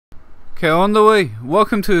Okay, on the way.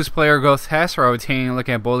 Welcome to this player growth test where I was taking a look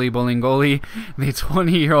at Boli Bolingoli, the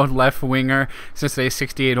 20-year-old left winger, since today's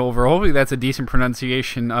 68 overall. Hopefully that's a decent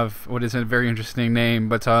pronunciation of what is a very interesting name.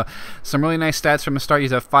 But some really nice stats from the start.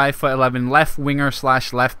 He's a 5'11" left winger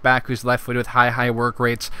 / left back who's left-footed with high work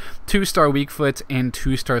rates, 2-star weak foot, and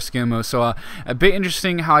 2-star skill mode. So a bit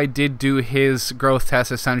interesting how I did do his growth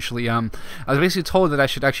test essentially. I was basically told that I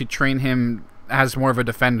should actually train him as more of a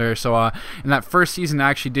defender. So in that first season I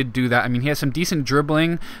actually did do that. I mean, he has some decent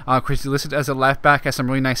dribbling. Of course, he's listed as a left back, has some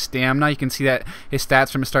really nice stamina. You can see that his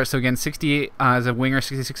stats from the start. So again, 68 as a winger,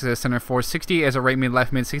 66 as a center forward, 60 as a right mid,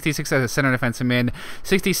 left mid, 66 as a center defensive mid,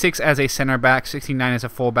 66 as a center back, 69 as a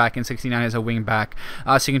full back, and 69 as a wing back.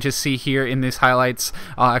 So you can just see here in this highlights,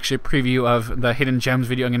 actually a preview of the hidden gems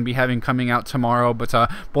video I'm going to be having coming out tomorrow. But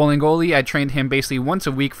Bolingoli, I trained him basically once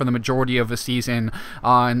a week for the majority of the season.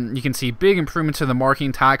 And you can see big improvement to the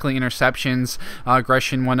marking, tackling, interceptions.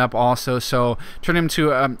 Aggression went up also, so turned him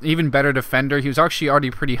to an even better defender. He was actually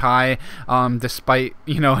already pretty high, despite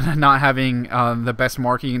not having the best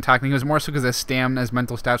marking and tackling. It was more so because his stamina, his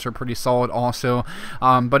mental stats were pretty solid also.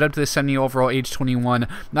 But up to the 70 overall, age 21.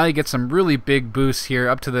 Now you get some really big boosts here,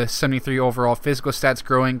 up to the 73 overall. Physical stats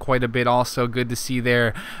growing quite a bit also. Good to see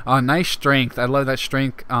there. Nice strength. I love that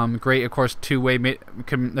strength. Great, of course, two-way mid.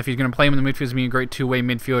 If he's going to play him in the midfield, he's going to be a great two-way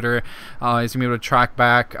midfielder. He's going to be able to track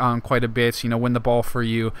back quite a bit, win the ball for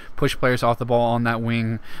you, push players off the ball on that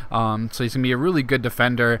wing. So he's going to be a really good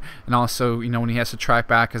defender, and also, when he has to track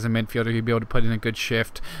back as a midfielder, he'll be able to put in a good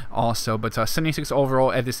shift also. But 76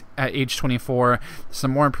 overall at age 24,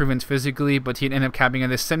 some more improvements physically, but he'd end up capping at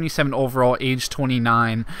this 77 overall, age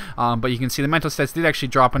 29. But you can see the mental stats did actually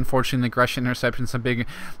drop, unfortunately. The aggression, interception, some big.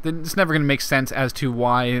 It's never going to make sense as to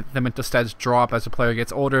why the mental stats drop as a player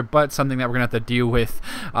gets older, but something that we're going to have to deal with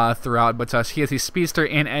throughout. But he has his speedster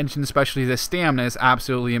and engine, especially the stamina is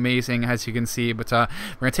absolutely amazing, as you can see. But we're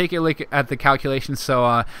going to take a look at the calculations.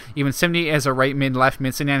 So even 70 as a right mid, left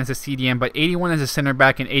mid, 79 as a CDM, but 81 as a center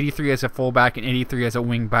back, and 83 as a full back, and 83 as a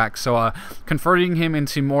wing back. So converting him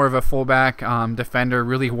into more of a fullback defender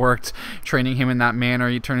really worked. Training him in that manner,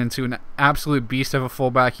 he turned into an absolute beast of a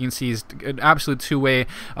fullback. You can see he's an absolute two-way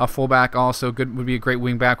fullback also. Good, would be a great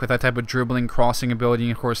wing back with that type of dribbling, crossing ability,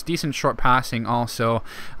 and of course decent short passing also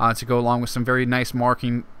to go along with some very nice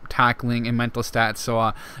marking, tackling, and mental stats.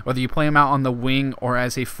 So whether you play him out on the wing or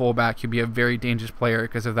as a fullback, you'll be a very dangerous player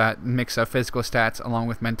because of that mix of physical stats along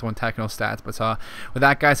with mental and technical stats. But with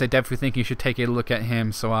that, guys, I definitely think you should take a look at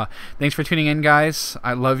him. So thanks for tuning in, guys.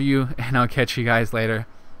 I love you, and I'll catch you guys later.